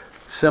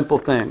 Simple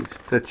things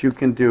that you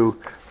can do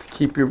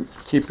to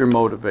keep you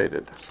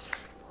motivated.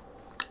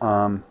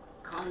 Calm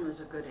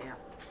is a good app.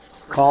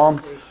 Calm,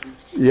 Meditation.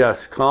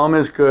 yes, Calm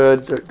is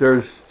good.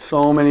 There's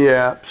so many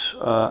apps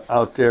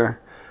out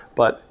there,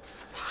 but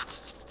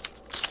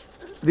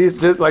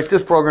like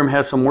this program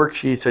has some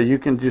worksheets that you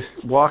can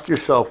just walk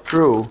yourself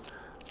through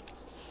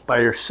by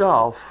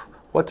yourself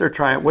what you're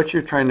trying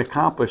to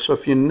accomplish. So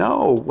if you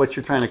know what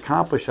you're trying to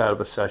accomplish out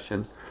of a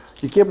session,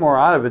 you get more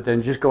out of it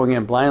than just going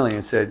in blindly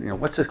and said, you know,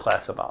 what's this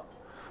class about?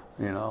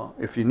 You know,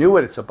 if you knew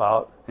what it's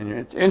about and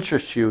it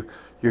interests you,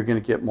 you're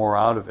going to get more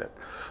out of it.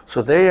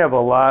 So they have a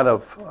lot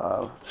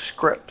of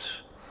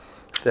scripts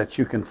that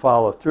you can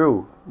follow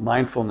through,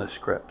 mindfulness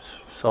scripts,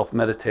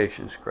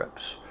 self-meditation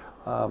scripts,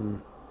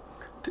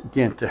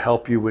 again, to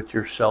help you with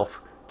your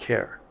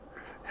self-care,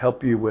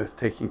 help you with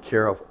taking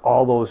care of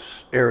all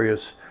those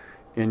areas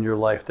in your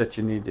life that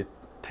you need to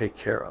take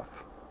care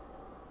of.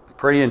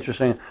 Pretty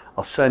interesting.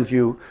 I'll send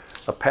you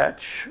a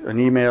patch, an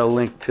email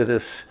link to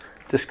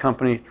this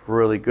company. It's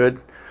really good.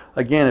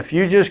 Again, if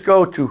you just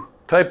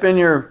type in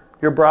your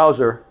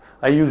browser,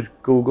 I use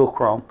Google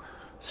Chrome,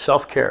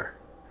 self-care.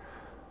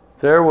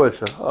 There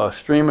was a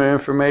stream of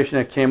information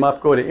that came up.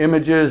 Go to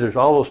images. There's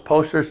all those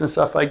posters and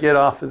stuff I get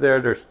off of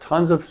there. There's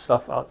tons of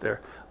stuff out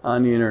there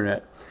on the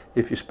internet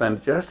if you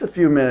spend just a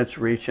few minutes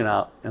reaching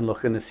out and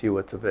looking to see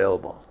what's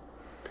available.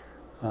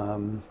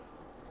 So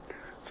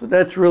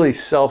that's really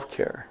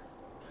self-care.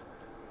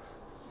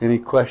 Any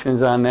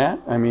questions on that?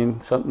 I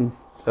mean, something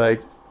that I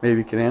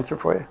maybe can answer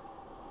for you?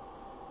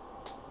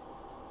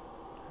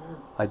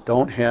 I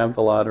don't have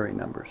the lottery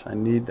numbers. I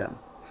need them.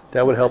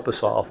 That would help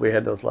us all if we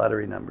had those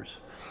lottery numbers.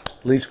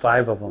 At least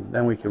 5 of them,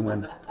 then we can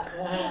win.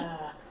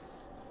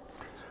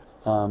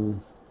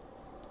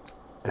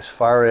 As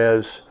far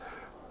as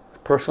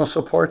personal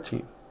support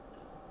team,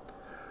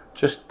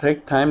 just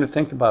take time to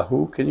think about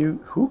who can you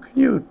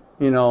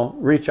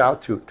reach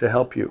out to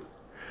help you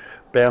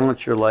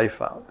balance your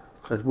life out.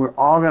 Because we're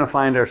all going to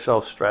find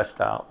ourselves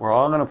stressed out. We're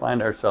all going to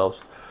find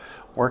ourselves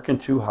working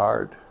too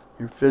hard.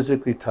 You're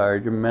physically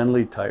tired. You're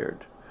mentally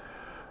tired.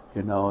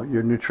 You know,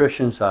 your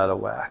nutrition's out of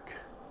whack.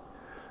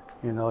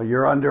 You know,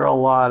 you're under a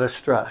lot of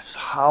stress.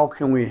 How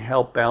can we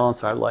help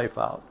balance our life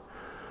out?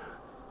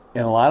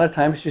 And a lot of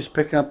times just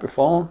picking up your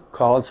phone,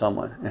 calling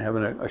someone and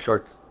having a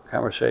short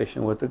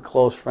conversation with a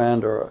close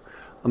friend or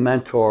a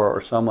mentor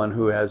or someone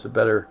who has a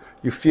better,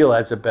 you feel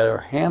has a better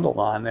handle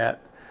on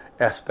that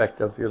aspect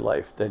of your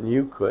life than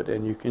you could,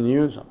 and you can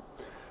use them.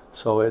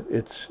 So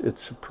it's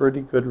a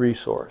pretty good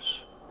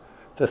resource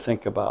to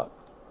think about.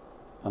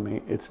 I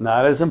mean, it's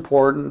not as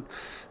important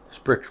as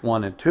bricks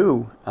 1 and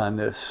 2 on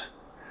this,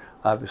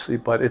 obviously,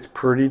 but it's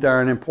pretty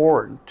darn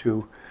important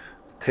to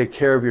take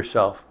care of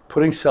yourself,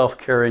 putting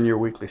self-care in your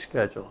weekly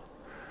schedule,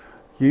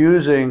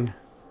 using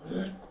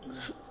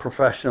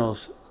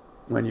professionals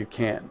when you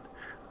can.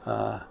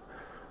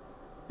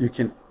 You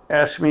can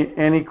ask me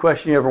any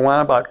question you ever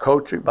want about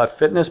coaching, about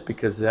fitness,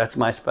 because that's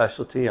my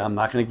specialty. I'm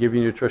not going to give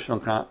you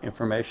nutritional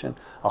information.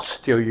 I'll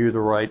steer you the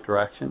right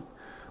direction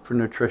for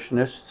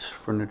nutritionists,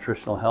 for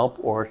nutritional help,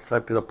 or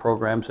type of the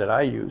programs that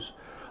I use.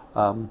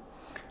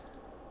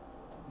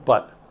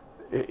 But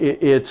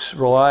it's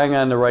relying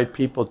on the right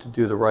people to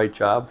do the right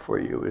job for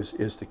you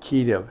is the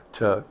key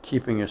to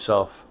keeping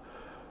yourself,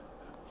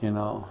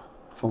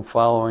 from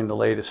following the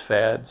latest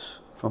fads,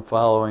 from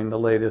following the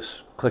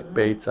latest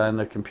clickbaits on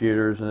the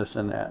computers and this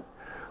and that.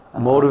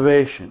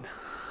 Motivation,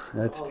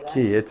 that's the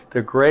key.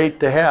 They're great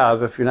to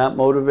have if you're not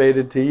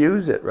motivated to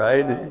use it,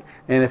 right?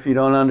 And if you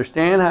don't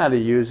understand how to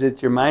use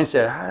it, your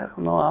mindset, I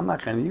don't know, I'm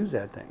not going to use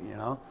that thing,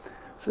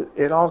 So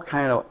it all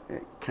kind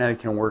of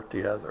can work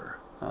together,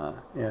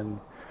 and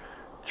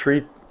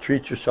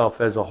treat yourself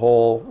as a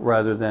whole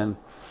rather than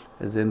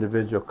as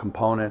individual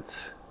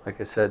components. Like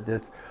I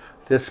said,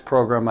 this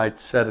program, I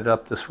set it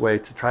up this way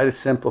to try to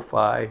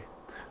simplify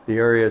the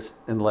areas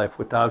in life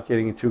without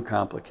getting too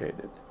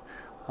complicated.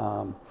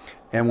 And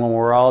when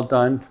we're all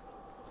done,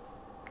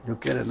 you'll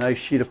get a nice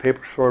sheet of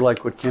paper, sort of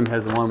like what Kim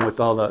has, the one with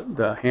all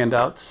the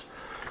handouts.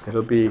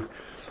 It'll be,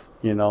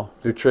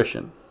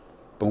 nutrition.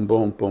 Boom,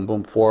 boom, boom,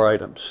 boom, 4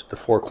 items, the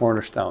 4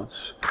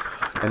 cornerstones.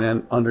 And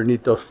then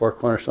underneath those 4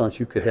 cornerstones,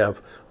 you could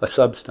have a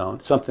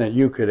substone, something that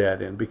you could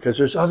add in, because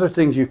there's other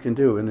things you can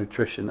do in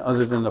nutrition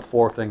other than the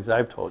 4 things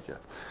I've told you.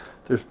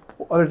 There's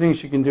other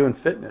things you can do in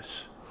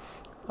fitness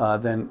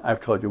than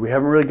I've told you. We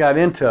haven't really got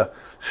into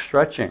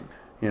stretching,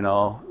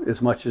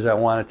 as much as I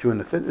wanted to in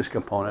the fitness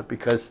component,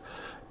 because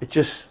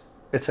it's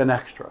an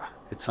extra.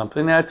 It's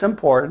something that's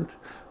important.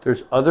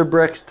 There's other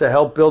bricks to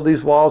help build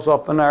these walls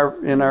up in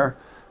our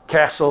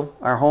castle,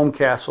 our home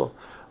castle.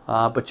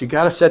 But you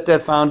got to set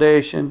that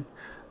foundation,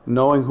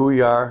 knowing who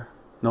you are,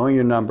 knowing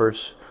your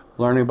numbers,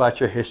 learning about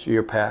your history,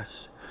 your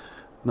past,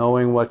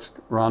 knowing what's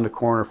around the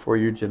corner for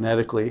you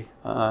genetically.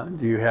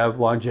 Do you have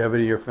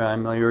longevity in your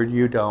family, or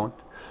you don't?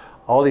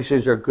 All these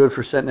things are good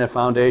for setting that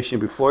foundation.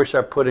 Before you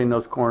start putting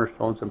those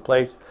cornerstones in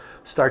place,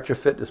 start your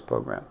fitness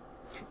program.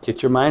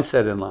 Get your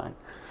mindset in line.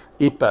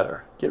 Eat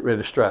better. Get rid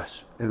of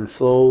stress. And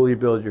slowly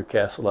build your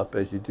castle up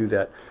as you do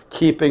that.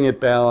 Keeping it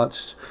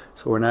balanced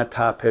so we're not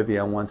top heavy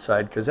on one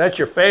side, because that's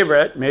your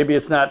favorite. Maybe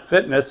it's not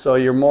fitness, so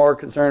you're more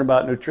concerned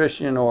about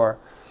nutrition or,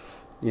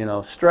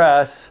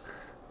 stress,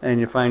 and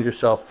you find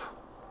yourself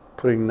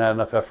putting not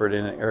enough effort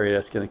in an area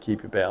that's going to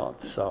keep you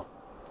balanced. So.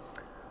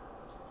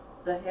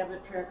 The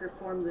habit tracker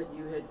form that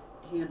you had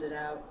handed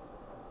out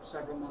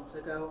several months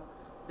ago,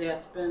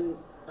 that's been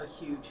a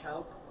huge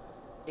help.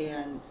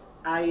 And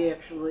I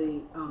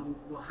actually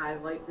will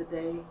highlight the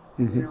day,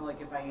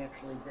 like if I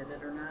actually did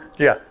it or not.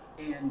 Yeah.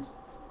 And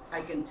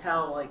I can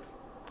tell, like,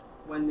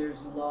 when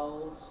there's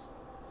lulls,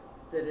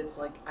 that it's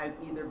like I've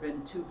either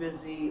been too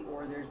busy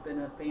or there's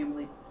been a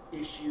family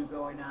issue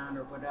going on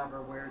or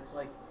whatever, where it's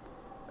like,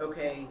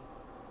 okay,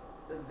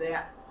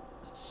 that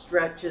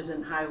stretch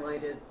isn't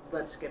highlighted,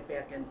 let's get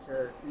back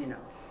into,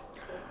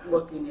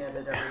 looking at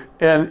it every.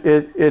 And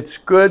it's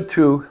good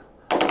to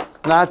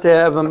not to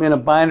have them in a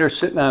binder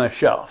sitting on a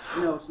shelf.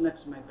 No, it's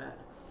next to my bed.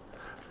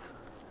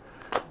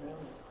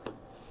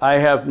 I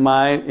have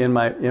mine in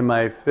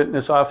my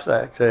fitness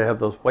office. I have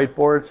those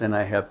whiteboards, and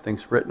I have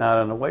things written out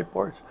on the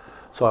whiteboards.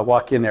 So I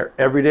walk in there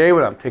every day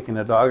when I'm taking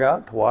the dog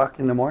out to walk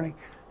in the morning,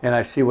 and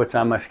I see what's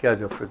on my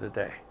schedule for the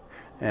day.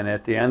 And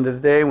at the end of the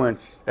day, when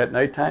it's at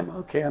nighttime,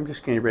 okay, I'm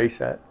just going to erase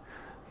that,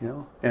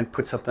 and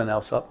put something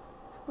else up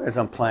as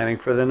I'm planning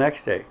for the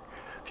next day.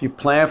 If you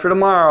plan for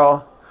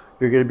tomorrow,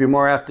 you're going to be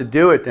more apt to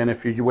do it than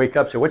if you wake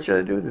up and say, what should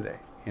I do today?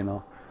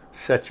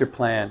 Set your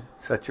plan.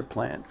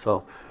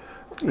 So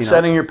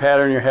setting your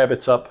pattern, your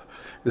habits up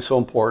is so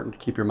important to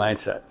keep your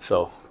mindset.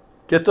 So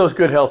get those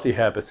good, healthy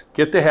habits.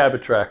 Get the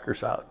habit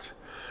trackers out.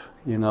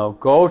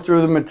 Go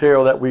through the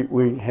material that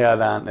we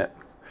had on it.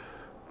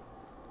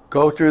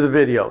 Go through the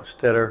videos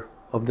that are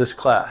of this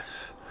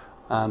class.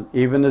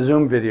 Even the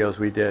Zoom videos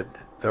we did,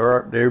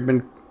 they've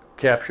been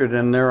captured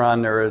and they're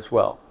on there as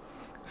well.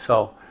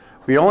 So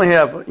we only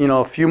have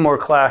a few more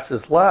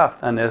classes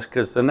left on this,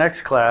 because the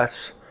next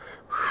class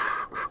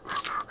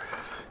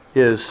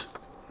is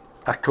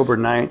October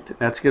 9th.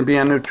 That's going to be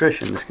on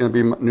nutrition. It's going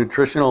to be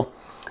nutritional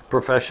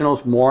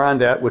professionals, more on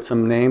that with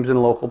some names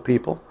and local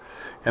people,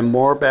 and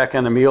more back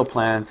on the meal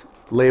plans,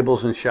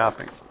 labels, and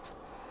shopping.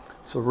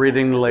 So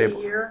reading the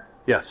label.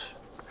 Yes.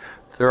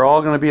 They're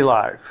all going to be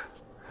live,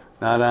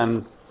 not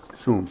on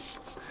Zoom.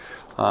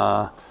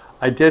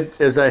 I did,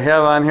 as I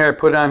have on here, I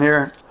put on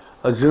here,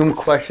 a Zoom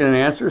question and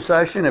answer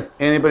session. If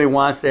anybody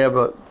wants to have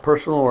a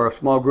personal or a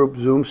small group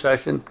Zoom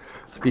session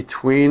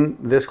between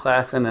this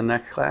class and the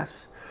next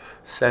class,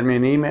 send me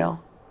an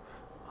email.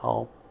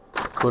 I'll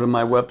go to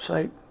my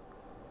website,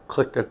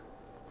 click the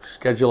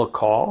schedule a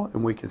call,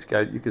 and you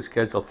can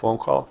schedule a phone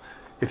call.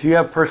 If you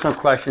have personal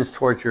questions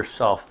towards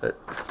yourself that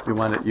you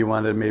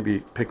want to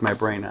maybe pick my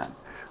brain on,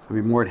 I'd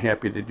be more than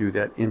happy to do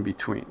that in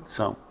between.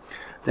 So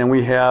then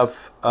we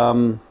have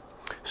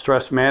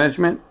stress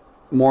management,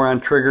 more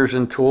on triggers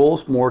and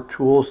tools, more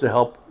tools to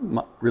help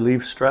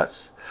relieve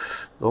stress.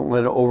 Don't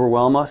let it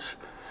overwhelm us.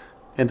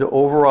 And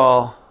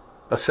to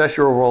assess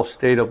your overall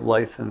state of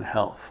life and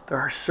health. There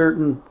are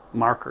certain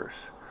markers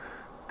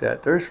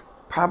that there's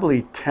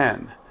probably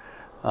 10,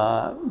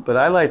 but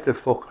I like to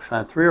focus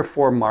on 3 or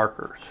 4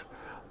 markers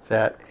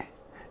that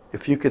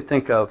if you could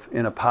think of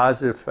in a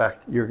positive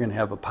effect, you're going to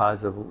have a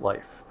positive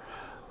life.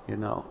 You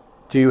know,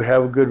 do you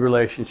have a good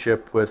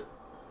relationship with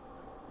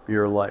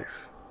your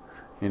life?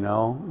 You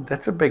know,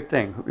 that's a big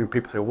thing. When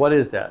people say, what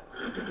is that?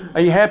 Are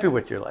you happy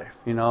with your life?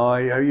 You know,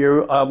 are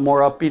you a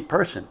more upbeat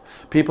person?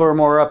 People who are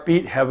more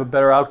upbeat have a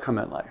better outcome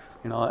in life.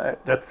 You know,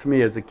 that to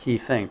me is a key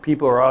thing.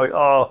 People are always,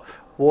 oh,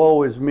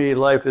 woe is me,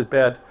 life is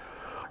bad.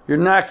 You're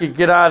not going to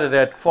get out of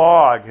that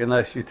fog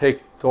unless you take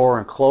the door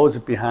and close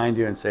it behind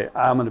you and say,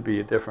 I'm going to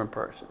be a different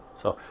person.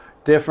 So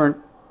different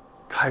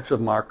types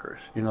of markers.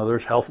 You know,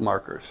 there's health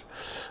markers.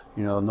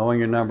 You know, knowing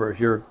your numbers,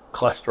 your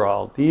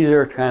cholesterol. These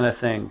are kind of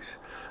things.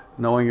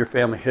 Knowing your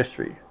family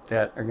history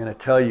that are going to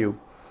tell you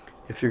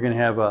if you're going to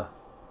have a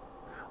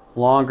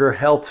longer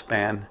health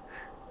span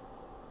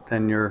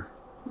than your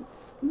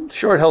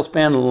short health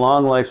span and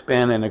long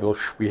lifespan. And it goes,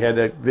 we had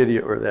that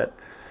video or that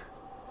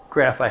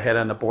graph I had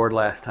on the board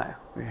last time.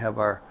 We have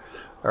our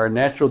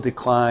natural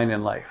decline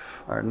in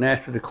life, our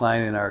natural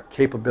decline in our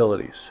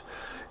capabilities.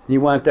 You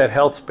want that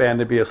health span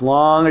to be as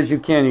long as you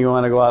can. You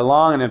want to go out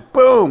long and then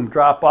boom,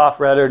 drop off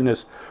rather than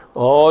this,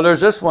 oh,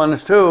 there's this one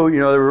too, you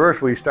know, the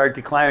reverse where you start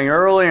declining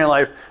early in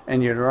life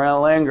and you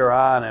linger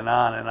on and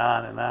on and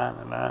on and on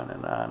and on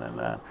and on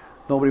and on.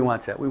 Nobody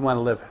wants that. We want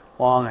to live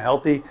long and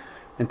healthy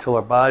until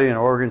our body and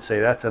organs say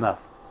that's enough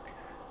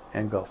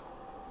and go.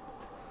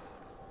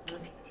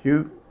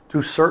 You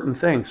do certain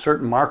things,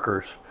 certain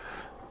markers,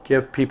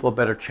 give people a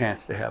better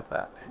chance to have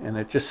that. And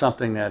it's just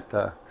something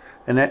that,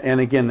 and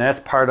again, that's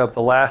part of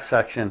the last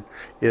section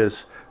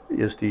is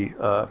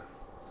the,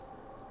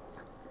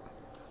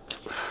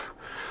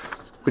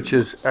 which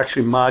is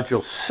actually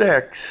module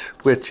 6,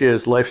 which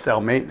is lifestyle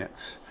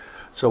maintenance.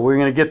 So we're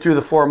going to get through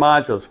the 4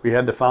 modules. We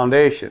had the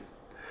foundation.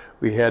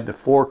 We had the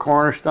 4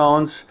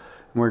 cornerstones,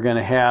 and we're going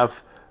to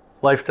have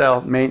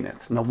lifestyle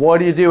maintenance. Now, what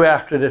do you do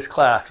after this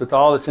class with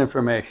all this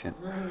information?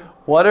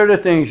 What are the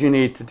things you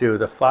need to do,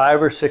 the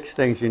 5 or 6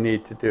 things you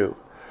need to do?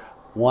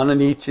 One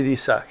in each of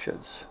these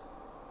sections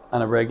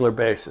on a regular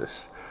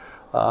basis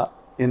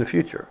in the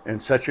future,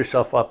 and set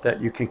yourself up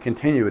that you can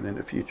continue it in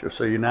the future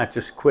so you're not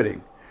just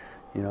quitting.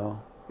 You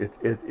know,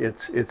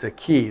 it's a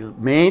key.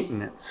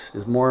 Maintenance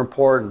is more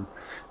important.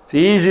 It's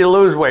easy to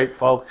lose weight,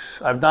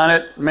 folks. I've done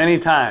it many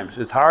times.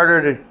 It's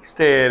harder to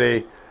stay at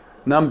a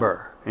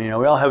number. You know,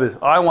 we all have this,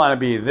 oh, I want to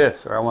be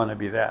this or I want to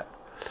be that.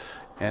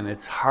 And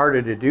it's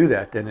harder to do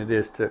that than it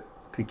is to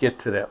get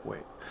to that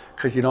weight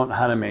because you don't know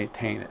how to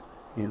maintain it.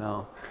 You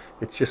know,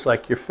 it's just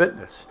like your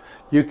fitness.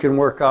 You can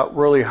work out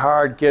really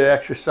hard, get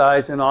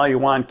exercise and all you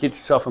want, get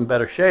yourself in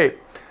better shape.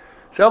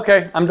 Say,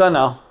 okay, I'm done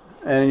now.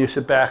 And you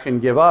sit back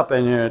and give up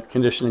and your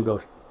conditioning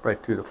goes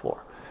right through the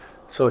floor.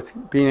 So it's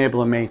being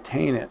able to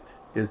maintain it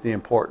is the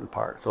important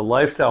part. So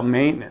lifestyle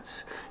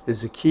maintenance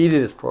is the key to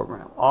this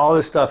program. All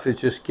this stuff is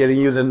just getting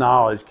you the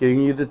knowledge,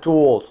 getting you the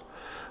tools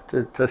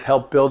to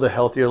help build a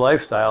healthier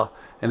lifestyle.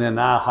 And then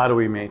now how do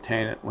we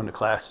maintain it when the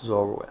class is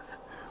over with?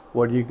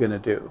 What are you going to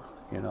do?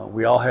 You know,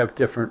 we all have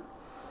different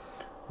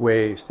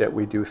ways that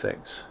we do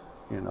things,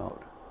 you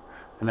know,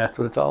 and that's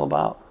what it's all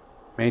about.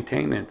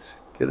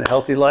 Maintenance. Get a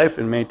healthy life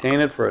and maintain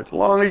it for as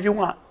long as you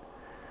want.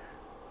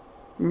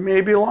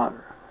 Maybe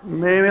longer.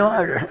 Maybe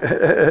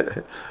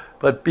longer.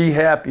 But be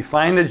happy.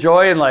 Find the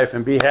joy in life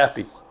and be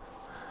happy.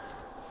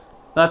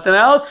 Nothing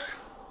else?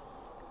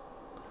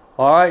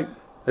 All right.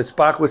 As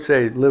Spock would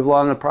say, live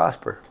long and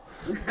prosper.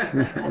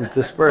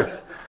 Disperse.